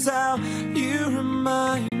this is how you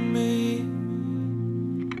remind me.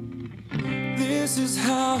 This is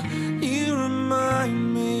how you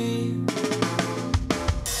remind me.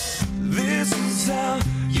 This is how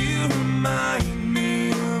you remind me.